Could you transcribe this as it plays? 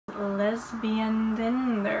Lesbian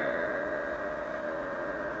Tinder.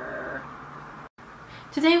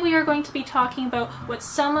 Today we are going to be talking about what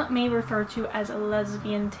some may refer to as a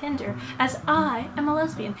lesbian Tinder, as I am a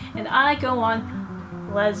lesbian and I go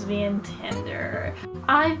on Lesbian Tinder.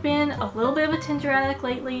 I've been a little bit of a Tinder addict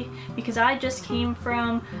lately because I just came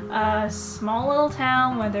from a small little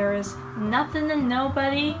town where there is nothing and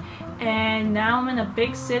nobody, and now I'm in a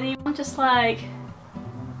big city. I'm just like,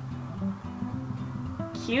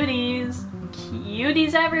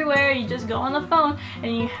 cuties everywhere. You just go on the phone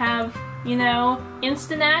and you have, you know,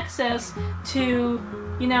 instant access to,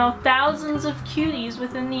 you know, thousands of cuties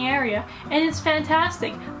within the area, and it's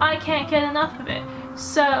fantastic. I can't get enough of it.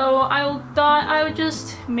 So I thought I would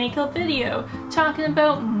just make a video talking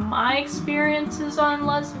about my experiences on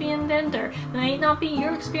Lesbian Tinder. They might not be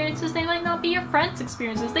your experiences, they might not be your friends'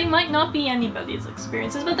 experiences, they might not be anybody's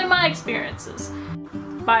experiences, but they're my experiences.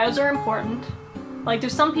 Bios are important. Like,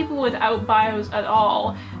 there's some people without bios at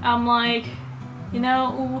all. I'm like, you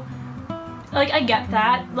know, like, I get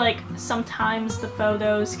that. Like, sometimes the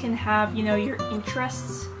photos can have, you know, your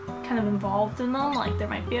interests kind of involved in them. Like, there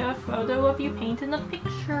might be a photo of you painting a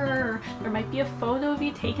picture. There might be a photo of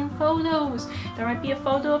you taking photos. There might be a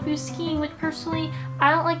photo of you skiing, which personally,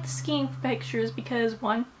 I don't like the skiing pictures because,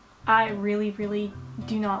 one, I really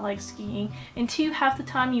do not like skiing, and two, half the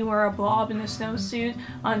time you are a blob in a snowsuit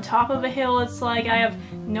on top of a hill. It's like, I have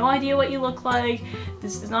no idea what you look like.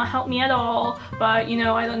 This does not help me at all, but you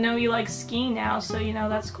know, I don't know you like skiing now, so you know,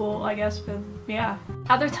 that's cool, I guess, but yeah.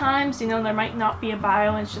 Other times, you know, there might not be a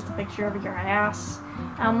bio and it's just a picture of your ass.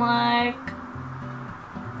 I'm like,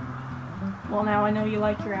 well, now I know you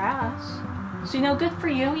like your ass. So, you know, good for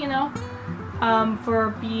you, you know,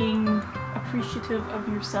 for being appreciative of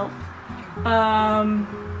yourself.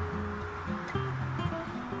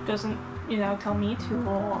 Doesn't, you know, tell me to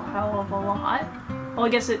a hell of a lot. Well, I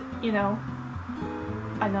guess it, you know,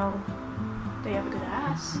 I know they have a good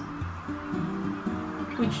ass,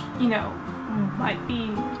 which, you know, might be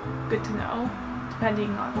good to know depending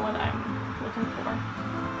on what I'm looking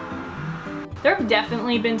for. There have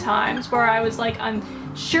definitely been times where I was like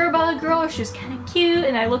unsure about a girl, she was kind of cute,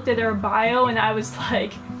 and I looked at her bio and I was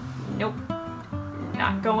like, nope,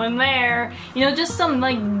 not going there. You know, just some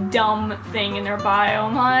like dumb thing in their bio.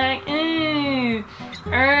 I'm like,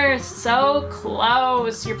 so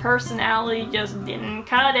close. Your personality just didn't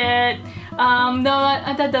cut it. No,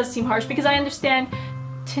 that does seem harsh because I understand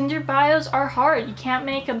Tinder bios are hard. You can't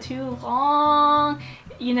make them too long.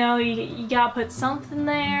 You know, you gotta put something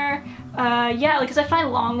there. Yeah, because I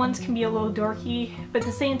find long ones can be a little dorky, but at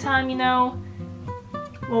the same time, you know,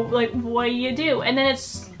 well, like, what do you do? And then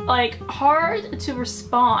it's like hard to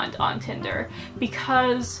respond on Tinder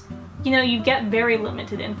because, you know, you get very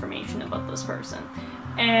limited information about this person,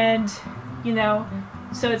 and you know,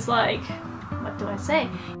 so it's like, what do I say?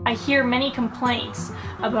 I hear many complaints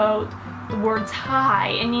about the words hi,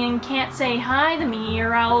 and you can't say hi to me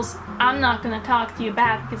or else I'm not gonna talk to you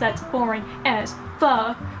back because that's boring as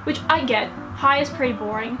fuck, which I get. Hi is pretty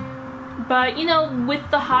boring, but you know, with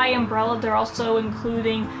the hi umbrella they're also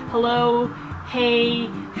including hello, hey,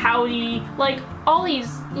 howdy, like all these,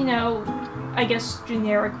 you know, I guess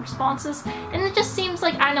generic responses, and it just seems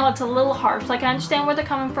like, I know it's a little harsh, like I understand where they're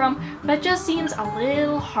coming from, but it just seems a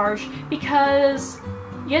little harsh because,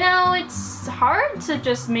 you know, it's hard to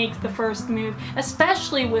just make the first move,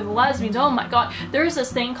 especially with lesbians. Oh my god, there's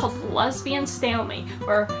this thing called lesbian stalemate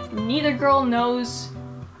where neither girl knows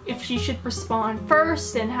if she should respond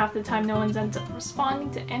first, and half the time no one ends up responding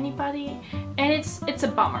to anybody, and it's a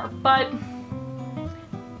bummer. But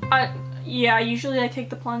yeah, usually I take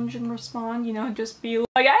the plunge and respond, you know, just be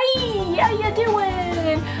like, hey, how you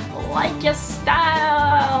doing? Like your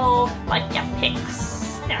style, like your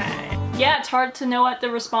pics. Yeah, it's hard to know what the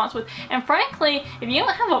response was. And frankly, if you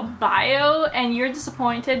don't have a bio and you're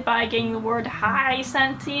disappointed by getting the word hi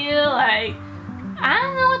sent to you, like, I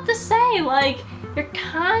don't know what to say. Like, you're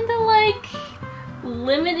kind of like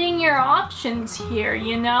limiting your options here,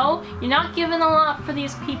 you know? You're not giving a lot for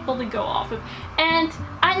these people to go off of. And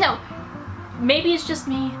I know, maybe it's just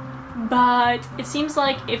me, but it seems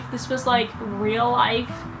like if this was like real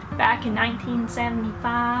life back in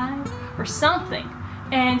 1975 or something,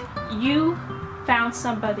 and you found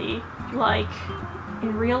somebody like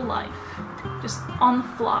in real life, just on the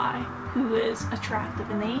fly, who is attractive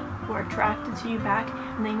and they were attracted to you back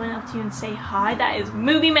and they went up to you and say hi, that is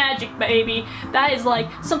movie magic, baby. That is like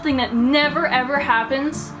something that never ever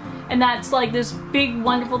happens, and that's like this big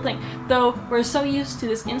wonderful thing. Though we're so used to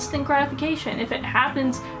this instant gratification, if it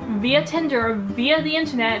happens via Tinder or via the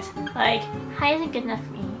internet, like, hi isn't good enough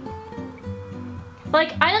for me.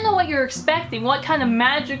 Like, I don't know what you're expecting, what kind of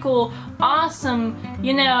magical, awesome,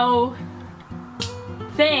 you know,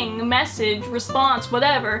 thing, message, response,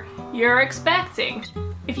 whatever you're expecting.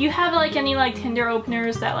 If you have like any like Tinder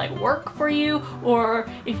openers that like work for you, or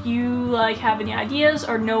if you like have any ideas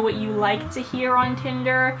or know what you like to hear on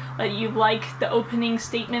Tinder, that you like the opening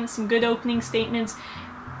statements, some good opening statements,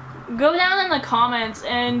 go down in the comments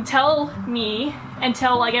and tell me and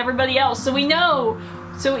tell like everybody else so we know,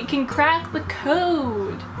 so we can crack the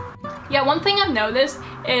code. Yeah, one thing I've noticed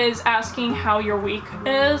is asking how your week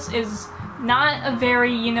is not a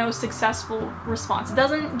very, you know, successful response. It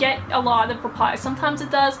doesn't get a lot of replies. Sometimes it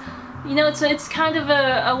does. You know, it's kind of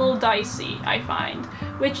a little dicey, I find.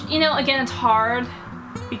 Which, you know, again, it's hard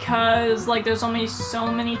because, like, there's only so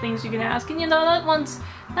many things you can ask. And, you know,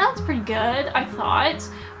 that's pretty good, I thought.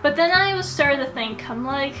 But then I was starting to think, I'm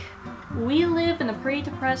like, we live in a pretty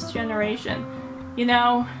depressed generation. You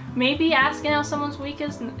know, maybe asking how someone's week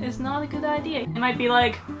is not a good idea. It might be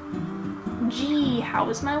like, gee, how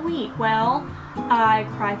was my week? Well, I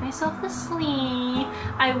cried myself to sleep,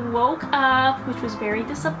 I woke up, which was very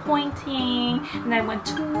disappointing, and I went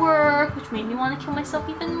to work, which made me want to kill myself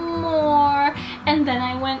even more, and then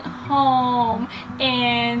I went home,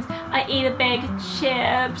 and I ate a bag of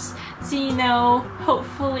chips to, you know,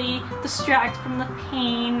 hopefully distract from the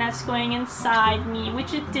pain that's going inside me,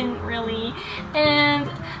 which it didn't really, and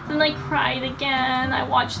then I cried again, I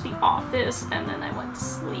watched The Office, and then I went to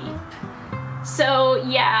sleep. So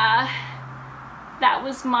yeah, that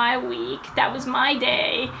was my week, that was my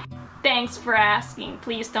day. Thanks for asking,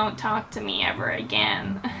 please don't talk to me ever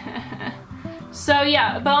again. So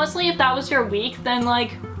yeah, but honestly, if that was your week, then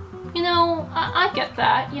like, you know, I get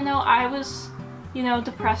that. You know, I was, you know,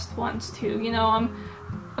 depressed once too. You know,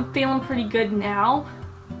 I'm feeling pretty good now,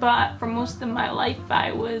 but for most of my life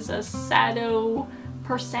I was a sado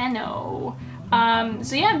persano.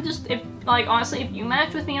 So yeah, just if, like, honestly, if you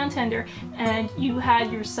match with me on Tinder and you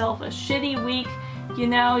had yourself a shitty week, you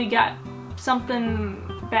know, you got something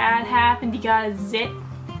bad happened, you got a zit,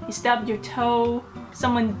 you stubbed your toe,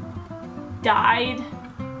 someone died,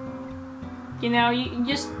 you know, you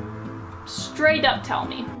just straight up tell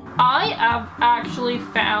me. I have actually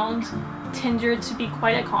found Tinder to be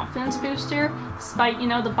quite a confidence booster, despite, you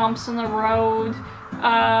know, the bumps in the road,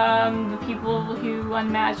 the people who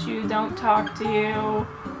unmatch you, don't talk to you,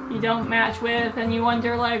 you don't match with, and you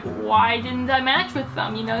wonder like, why didn't I match with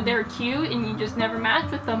them? You know, they're cute and you just never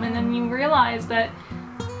match with them, and then you realize that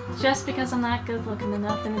just because I'm not good looking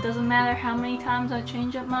enough, and it doesn't matter how many times I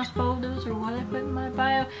change up my photos or what I put in my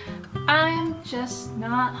bio, I'm just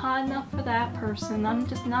not hot enough for that person. I'm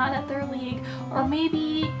just not at their league, or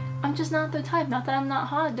maybe I'm just not their type. Not that I'm not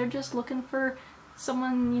hot, they're just looking for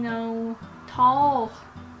someone, you know, tall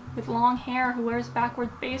with long hair who wears a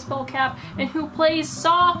backwards baseball cap and who plays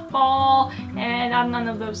softball, and I'm none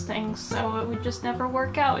of those things, so it would just never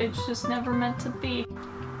work out. It's just never meant to be.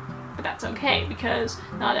 But that's okay, because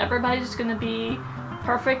not everybody's gonna be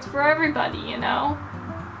perfect for everybody, you know?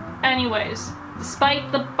 Anyways,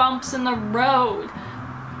 despite the bumps in the road,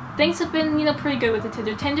 things have been, you know, pretty good with the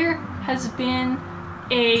Tinder. Tinder has been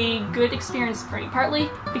a good experience for me, partly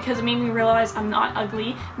because it made me realize I'm not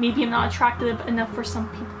ugly. Maybe I'm not attractive enough for some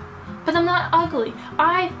people, but I'm not ugly.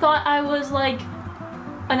 I thought I was like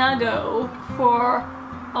an uggo for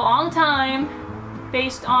a long time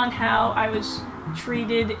based on how I was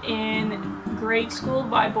treated in grade school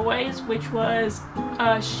by boys, which was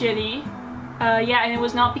shitty. Yeah, and it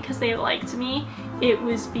was not because they liked me, it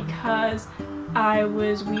was because I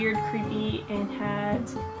was weird, creepy, and had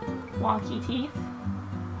wonky teeth.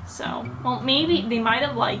 So, well, maybe they might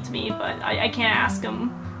have liked me, but I can't ask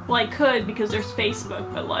them. Well, I could because there's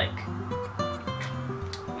Facebook, but like,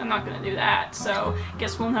 I'm not gonna do that, so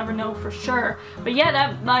guess we'll never know for sure. But yeah,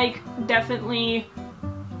 that like definitely,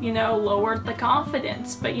 you know, lowered the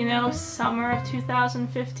confidence. But you know, summer of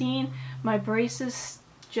 2015, my braces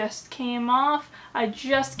just came off. I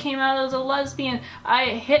just came out as a lesbian. I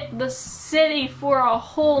hit the city for a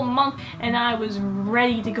whole month and I was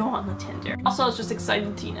ready to go on the Tinder. Also, I was just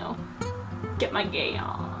excited to, you know, get my gay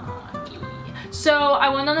on. So I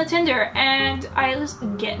went on the Tinder and I was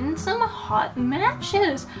getting some hot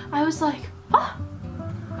matches. I was like, oh,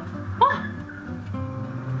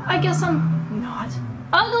 I guess I'm not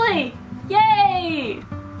ugly. Yay!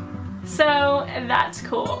 So that's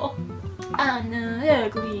cool. I'm not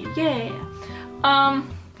ugly, yeah.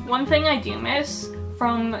 One thing I do miss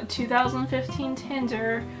from 2015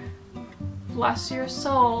 Tinder, bless your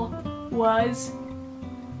soul, was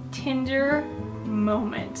Tinder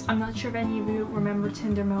Moments. I'm not sure if any of you remember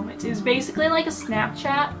Tinder Moments. It was basically like a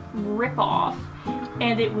Snapchat ripoff,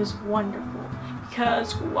 and it was wonderful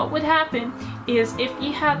because what would happen is if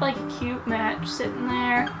you had like a cute match sitting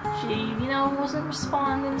there, she, you know, wasn't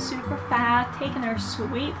responding, super fast, taking her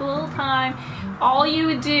sweet little time, all you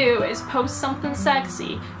would do is post something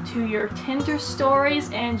sexy to your Tinder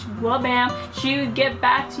stories and wha-bam, she would get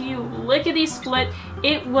back to you lickety-split.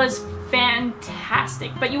 It was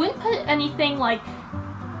fantastic. But you wouldn't put anything like,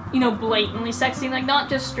 you know, blatantly sexy, like not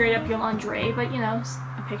just straight up your lingerie, but, you know,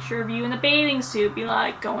 a picture of you in a bathing suit, be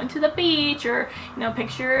like going to the beach, or, you know,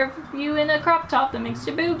 picture of you in a crop top that makes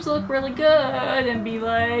your boobs look really good, and be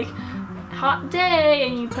like, hot day,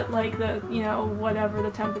 and you put like the, you know, whatever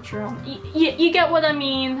the temperature on. You get what I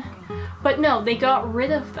mean? But no, they got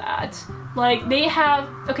rid of that. Like, they have,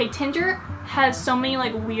 okay, Tinder has so many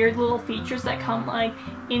like weird little features that come like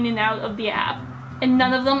in and out of the app, and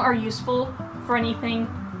none of them are useful for anything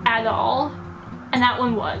at all, and that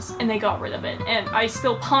one was, and they got rid of it. And I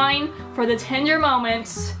still pine for the Tinder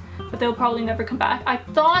moments, but they'll probably never come back. I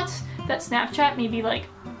thought that Snapchat maybe like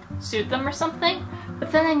suit them or something,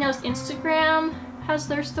 but then I noticed Instagram has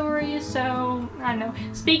their stories, so I don't know.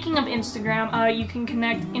 Speaking of Instagram, you can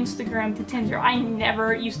connect Instagram to Tinder. I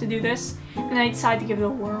never used to do this, and I decided to give it a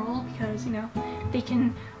whirl because, you know, they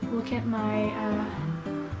can look at my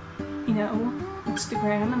you know,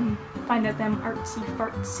 Instagram and find out them artsy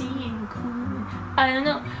fartsy and cool. I don't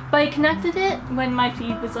know, but I connected it when my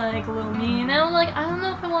feed was like a little mean, and I'm like, I don't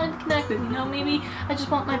know if I wanted to connect it, you know, maybe I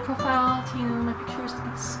just want my profile to, you know, my pictures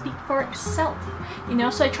to speak for itself, you know,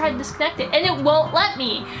 so I tried to disconnect it, and it won't let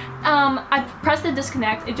me. I press the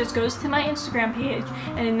disconnect, it just goes to my Instagram page,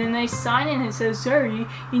 and then I sign in and it says, sorry,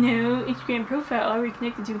 you know, Instagram profile already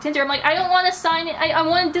connected to Tinder. I'm like, I don't want to sign it, I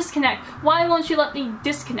want to disconnect. Why won't you let me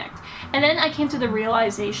disconnect? And then I came to the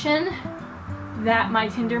realization that my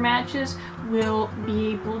Tinder matches will be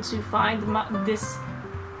able to find this,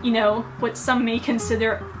 you know, what some may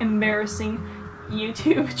consider embarrassing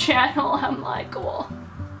YouTube channel. I'm like, cool.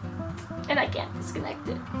 And I can't disconnect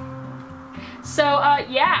it. So,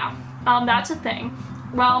 yeah, that's a thing.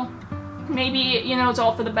 Well, maybe, you know, it's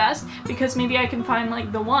all for the best, because maybe I can find,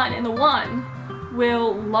 like, the one, and the one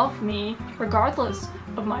will love me regardless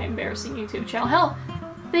of my embarrassing YouTube channel. Hell,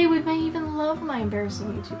 they may even love my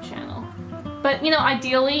embarrassing YouTube channel. But, you know,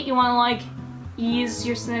 ideally, you want to, like, ease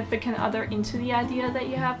your significant other into the idea that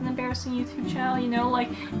you have an embarrassing YouTube channel, you know, like,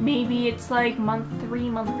 maybe it's like month 3,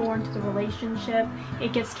 month 4 into the relationship,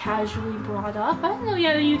 it gets casually brought up, I didn't know you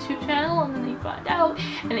had a YouTube channel, and then they find out,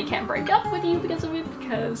 and they can't break up with you because of it,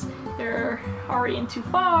 because they're already in too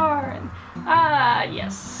far, and,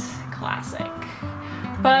 yes, classic.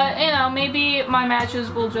 But, you know, maybe my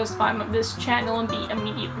matches will just find this channel and be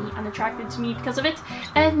immediately unattracted to me because of it.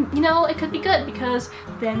 And, you know, it could be good, because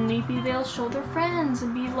then maybe they'll show their friends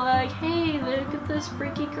and be like, hey, look at this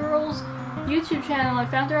freaky girl's YouTube channel. I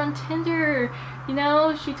found her on Tinder. You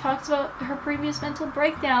know, she talks about her previous mental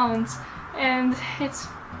breakdowns. And it's,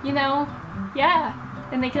 you know, yeah.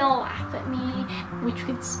 And they can all laugh at me, which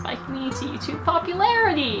could spike me to YouTube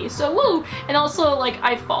popularity. So, woo! And also, like,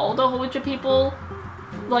 I followed a whole bunch of people,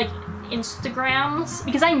 like, Instagrams,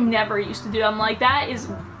 because I never used to do it. I'm like, that is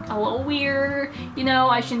a little weird, you know,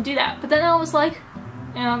 I shouldn't do that. But then I was like,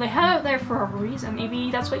 you know, they have it there for a reason.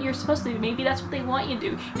 Maybe that's what you're supposed to do. Maybe that's what they want you to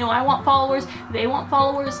do. You know, I want followers, they want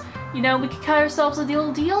followers. You know, we could cut ourselves a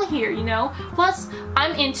deal here, you know? Plus,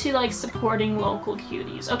 I'm into, like, supporting local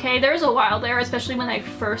cuties, okay? There was a while there, especially when I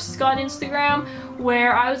first got Instagram,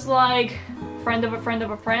 where I was like, friend of a friend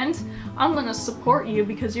of a friend, I'm gonna support you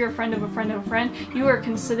because you're a friend of a friend of a friend. You are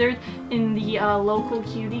considered in the local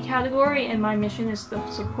cutie category, and my mission is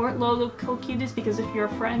to support local cuties, because if you're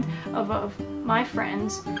a friend of my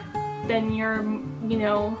friends, then you're, you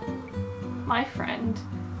know, my friend.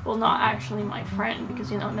 Well, not actually my friend,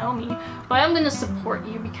 because you don't know me, but I'm gonna support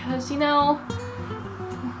you because, you know,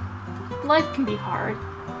 life can be hard,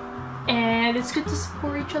 and it's good to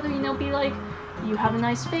support each other, you know, be like, you have a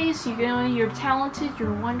nice face, you know, you're talented,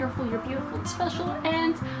 you're wonderful, you're beautiful and special,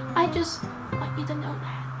 and I just want you to know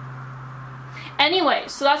that. Anyway,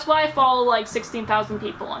 so that's why I follow like 16,000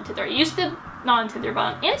 people on Tinder. It used to, not on Tinder, but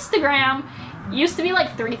on Instagram, it used to be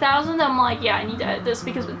like 3,000. I'm like, yeah, I need to edit this,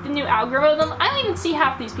 because with the new algorithm, I don't even see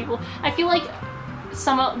half these people. I feel like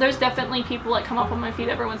there's definitely people that come up on my feed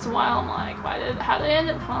every once in a while. I'm like, how did I end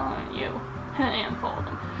up following you? And follow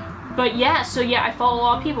them. But yeah, so yeah, I follow a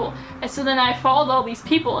lot of people. And so then I followed all these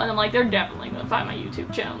people, and I'm like, they're definitely gonna find my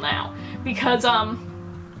YouTube channel now. Because,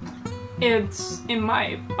 it's in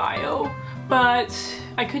my bio. But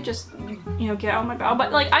I could just, you know, get out of my bio.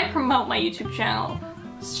 But, like, I promote my YouTube channel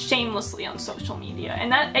shamelessly on social media. And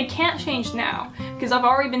that, it can't change now. Because I've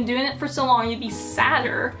already been doing it for so long. It'd be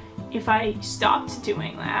sadder if I stopped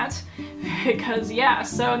doing that. Because yeah,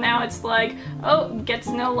 so now it's like, oh, gets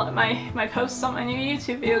no my posts on my new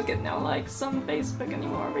YouTube videos get no likes on Facebook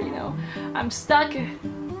anymore, but you know, I'm stuck.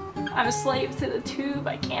 I'm a slave to the tube.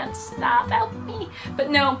 I can't stop. Help me. But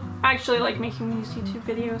no, I actually like making these YouTube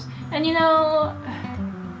videos, and you know,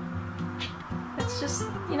 it's just,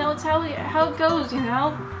 you know, it's how it goes. You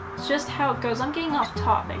know, it's just how it goes. I'm getting off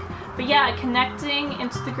topic, but yeah, connecting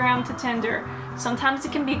Instagram to Tinder. Sometimes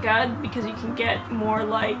it can be good because you can get more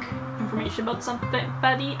like information about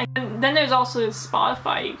somebody. And then there's also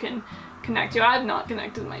Spotify you can connect to. I've not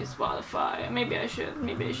connected my Spotify. Maybe I should,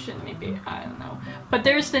 maybe I shouldn't, maybe I don't know. But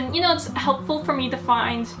there's been, you know, it's helpful for me to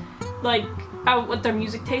find like out what their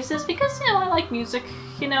music taste is, because you know, I like music.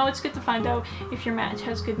 You know, it's good to find out if your match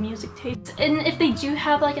has good music taste, and if they do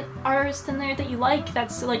have like an artist in there that you like,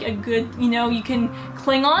 that's like a good, you know, you can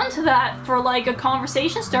cling on to that for like a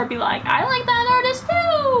conversation start. Be like, I like that artist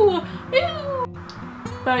too.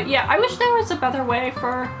 Ew. But yeah, I wish there was a better way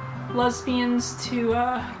for lesbians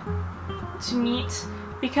to meet,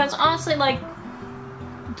 because honestly, like,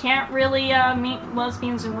 you can't really meet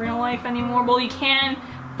lesbians in real life anymore. Well, you can,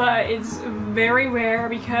 but it's very rare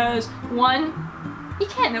because, one, you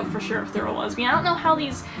can't know for sure if they're a lesbian. I don't know how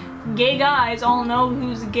these gay guys all know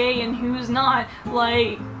who's gay and who's not.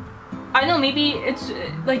 Like, I don't know, maybe it's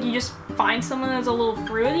like you just find someone that's a little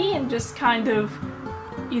fruity and just kind of,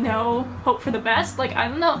 you know, hope for the best. Like, I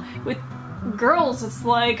don't know, with girls it's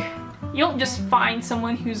like, you don't just find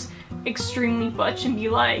someone who's extremely butch and be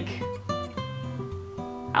like,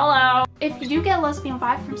 hello. If you do get a lesbian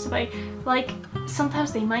vibe from somebody, like,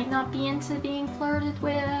 sometimes they might not be into being flirted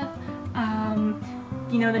with.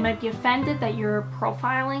 You know, they might be offended that you're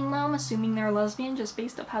profiling them, assuming they're a lesbian just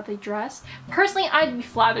based off how they dress. Personally, I'd be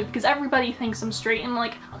flattered because everybody thinks I'm straight, and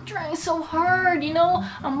like, I'm trying so hard, you know?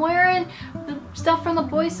 I'm wearing the stuff from the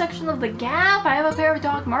boys section of the Gap, I have a pair of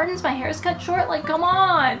Doc Martens, my hair's cut short, like, come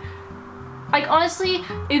on! Like, honestly,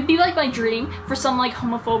 it'd be like my dream for some like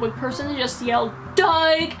homophobic person to just yell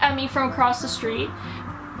 "dyke" at me from across the street.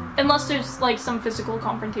 Unless there's like some physical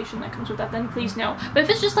confrontation that comes with that, then please no. But if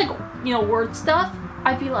it's just like, you know, word stuff,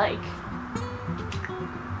 I'd be like,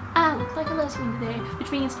 I look like a lesbian today,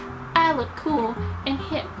 which means I look cool and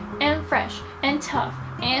hip and fresh and tough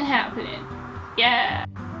and happening. Yeah.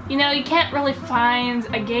 You know, you can't really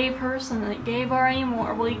find a gay person at a gay bar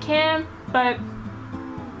anymore. Well, you can, but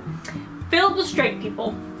filled with straight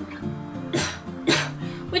people.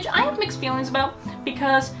 Which I have mixed feelings about,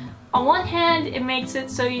 because on one hand, it makes it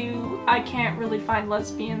so I can't really find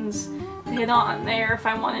lesbians to hit on there if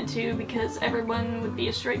I wanted to, because everyone would be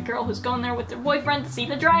a straight girl who's going there with their boyfriend to see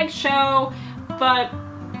the drag show. But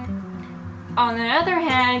on the other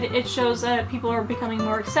hand, it shows that people are becoming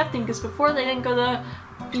more accepting, because before they didn't go to,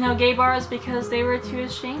 you know, gay bars because they were too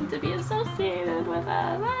ashamed to be associated with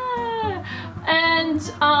us.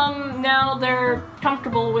 And now they're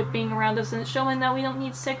comfortable with being around us, and it's showing that we don't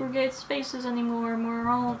need segregated spaces anymore, and we're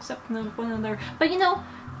all accepting of one another. But you know,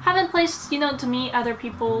 having places, you know, to meet other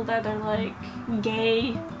people that are like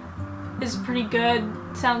gay is pretty good.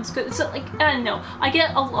 Sounds good. So like, I don't know, I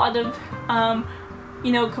get a lot of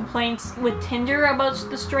you know, complaints with Tinder about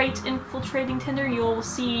the straights infiltrating Tinder. You'll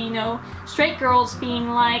see, you know, straight girls being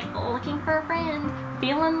like, looking for a friend,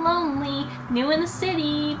 feeling lonely, new in the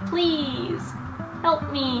city, please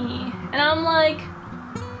help me. And I'm like,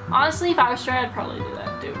 honestly, if I was straight, I'd probably do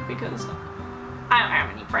that too, because I don't have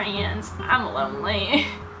any friends. I'm lonely.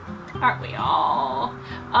 Aren't we all?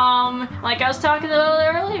 Like I was talking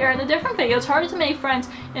about earlier in a different video, it's harder to make friends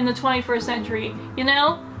in the 21st century, you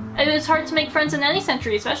know? It's hard to make friends in any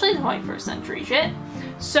century, especially the 21st century shit.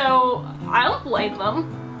 So, I don't blame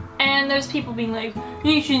them. And there's people being like,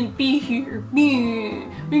 you shouldn't be here,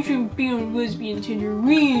 you shouldn't be on Lesbian Tinder,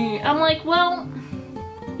 I'm like, well,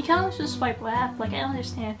 you can always just swipe left. Like, I don't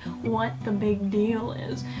understand what the big deal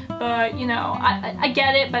is. But, you know, I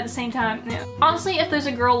get it, but at the same time, yeah. Honestly, if there's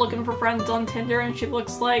a girl looking for friends on Tinder and she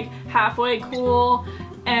looks like halfway cool,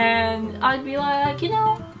 and I'd be like, you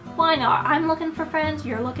know, why not? I'm looking for friends,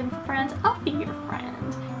 you're looking for friends, I'll be your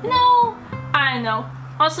friend. You know? I don't know.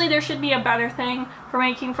 Honestly, there should be a better thing for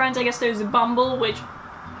making friends. I guess there's Bumble, which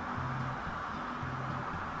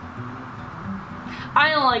I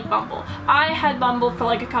don't like Bumble. I had Bumble for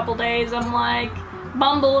like a couple days. I'm like,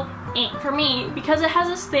 Bumble ain't for me, because it has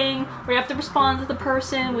this thing where you have to respond to the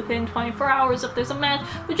person within 24 hours if there's a match,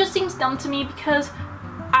 which just seems dumb to me, because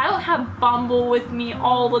I don't have Bumble with me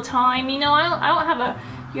all the time. You know, I don't have a,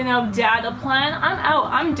 you know, data plan. I'm out,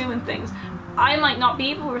 I'm doing things. I might not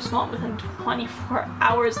be able to respond within 24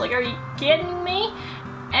 hours. Like, are you kidding me?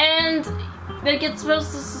 And like it's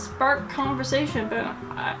supposed to spark conversation, but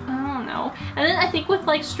I don't know. And then I think with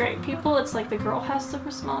like straight people, it's like the girl has to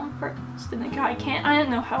respond first and the guy can't. I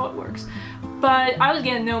don't know how it works, but I was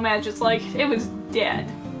getting no matches. Like it was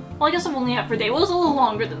dead. Well, I guess I'm only out for a day. Well, it was a little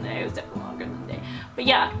longer than a day. It was definitely longer than a day. But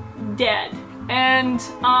yeah, dead. And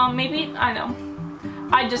maybe, I know,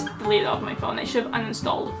 I just deleted it off my phone. I should have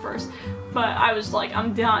uninstalled it first. But I was like,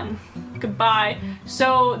 I'm done. Goodbye.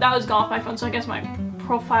 So that was gone off my phone. So I guess my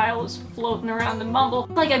profile is floating around in Bumble.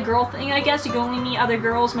 Like a girl thing, I guess. You can only meet other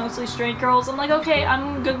girls, mostly straight girls. I'm like, okay,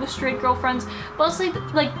 I'm good with straight girlfriends. But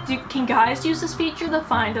it's like, can guys use this feature to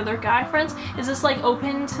find other guy friends? Is this like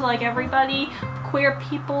open to like everybody? Queer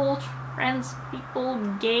people, trans people,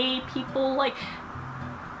 gay people, like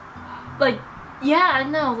yeah, I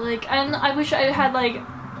know, like, and I wish I had like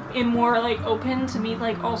it more like open to meet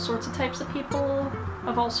like all sorts of types of people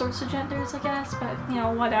of all sorts of genders, I guess, but you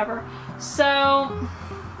know, whatever. So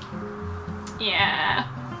yeah,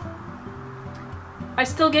 I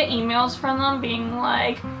still get emails from them being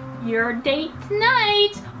like, your date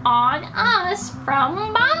tonight on us from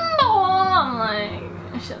Bumble. I'm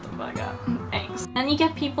like, shut the fuck up. Thanks. And you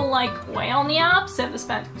get people like way on the opposite of the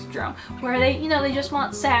spectrum, where they, you know, they just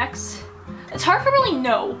want sex. It's hard to really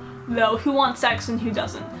know, though, who wants sex and who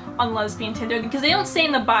doesn't on Lesbian Tinder, because they don't say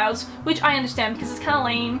in the bios, which I understand because it's kind of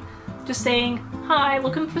lame, just saying, hi,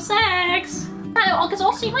 looking for sex. Because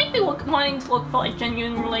also you might be wanting to look for like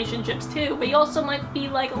genuine relationships too, but you also might be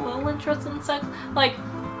like a little interested in sex. Like,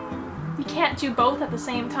 you can't do both at the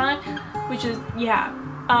same time, which is, yeah.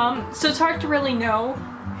 So it's hard to really know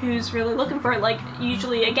who's really looking for it. Like,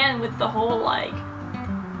 usually, again, with the whole, like,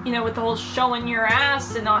 you know, with the whole showing your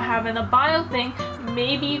ass and not having a bio thing,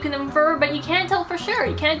 maybe you can infer, but you can't tell for sure.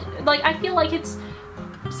 You can't, like, I feel like it's,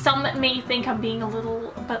 some may think I'm being a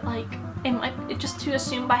little, but like, it just to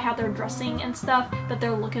assume by how they're dressing and stuff that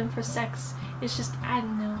they're looking for sex. It's just, I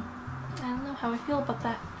don't know how I feel about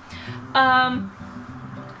that.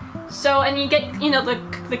 So, and you get, you know,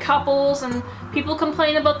 the couples, and people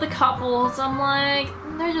complain about the couples. I'm like,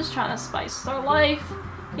 they're just trying to spice their life.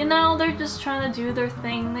 You know, they're just trying to do their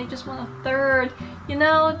thing. They just want a third. You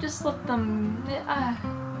know, just let them.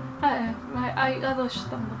 I wish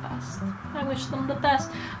them the best. I wish them the best.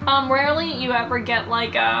 Rarely you ever get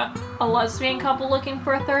like a lesbian couple looking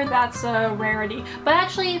for a third. That's a rarity. But I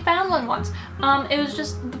actually found one once. It was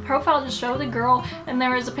just, the profile just showed a girl, and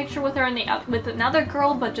there was a picture with her and with another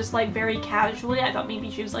girl, but just like very casually. I thought maybe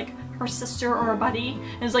she was like her sister or a buddy.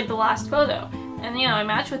 It was like the last photo. And you know, I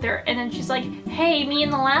matched with her, and then she's like, hey, me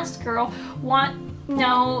and the last girl want, you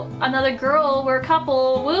know, another girl, we're a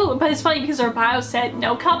couple, woo. But it's funny because her bio said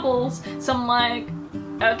no couples, so I'm like,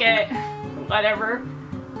 okay, whatever.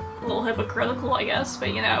 A little hypocritical, I guess,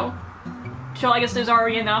 but you know, so I guess there's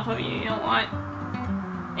already enough of you don't want.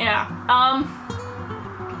 Yeah.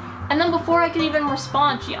 And then before I could even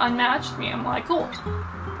respond, she unmatched me. I'm like, cool,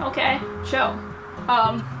 okay, chill.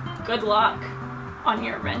 Good luck on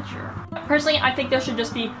your adventure. Personally, I think there should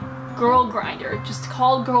just be Girl Grinder. Just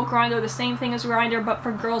call Girl Grinder the same thing as Grindr, but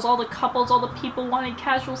for girls. All the couples, all the people wanting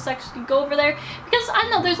casual sex can go over there. Because, I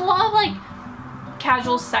don't know, there's a lot of, like,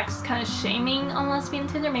 casual sex kind of shaming on Lesbian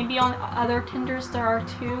Tinder. Maybe on other Tinders there are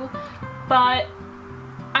too. But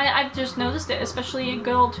I've just noticed it, especially in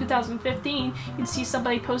good old 2015. You'd see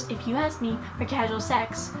somebody post, if you ask me for casual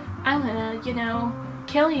sex, I'm gonna, you know,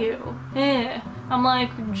 kill you. I'm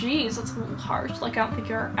like, geez, that's a little harsh. Like, I don't think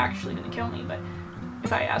you're actually gonna kill me, but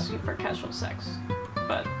if I ask you for casual sex.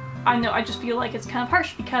 But I know, I just feel like it's kind of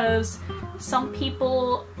harsh because some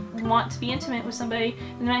people want to be intimate with somebody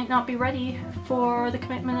and they might not be ready for the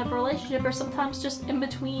commitment of a relationship, or sometimes just in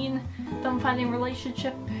between them finding a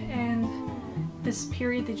relationship and this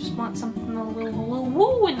period they just want something a little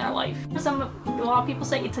woo in their life. A lot of people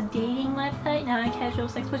say it's a dating website, not a casual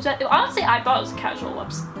sex, which honestly I thought it was a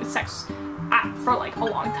casual sex app for like a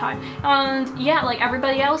long time. And yeah, like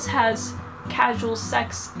everybody else has casual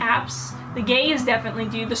sex apps. The gays definitely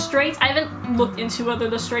do. The straights, I haven't looked into whether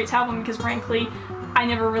the straights have them because frankly I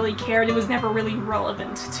never really cared. It was never really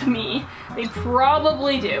relevant to me. They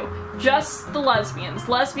probably do. Just the lesbians.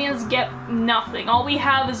 Lesbians get nothing. All we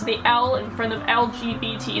have is the L in front of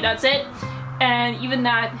LGBT. That's it. And even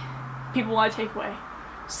that, people want to take away.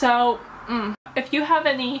 So, if you have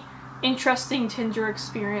any interesting Tinder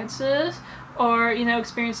experiences, or, you know,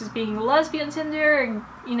 experiences being a lesbian Tinder,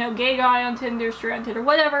 you know, gay guy on Tinder, straight on Tinder,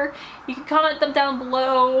 whatever, you can comment them down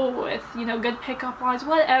below with, you know, good pickup lines,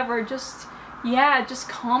 whatever. Just, yeah, just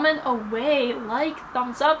comment away, like,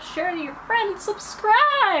 thumbs up, share to your friends,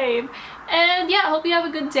 subscribe. And yeah, I hope you have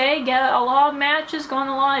a good day, get a lot of matches, go on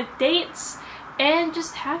a lot of dates, and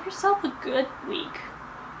just have yourself a good week.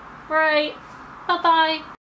 Alright, bye-bye.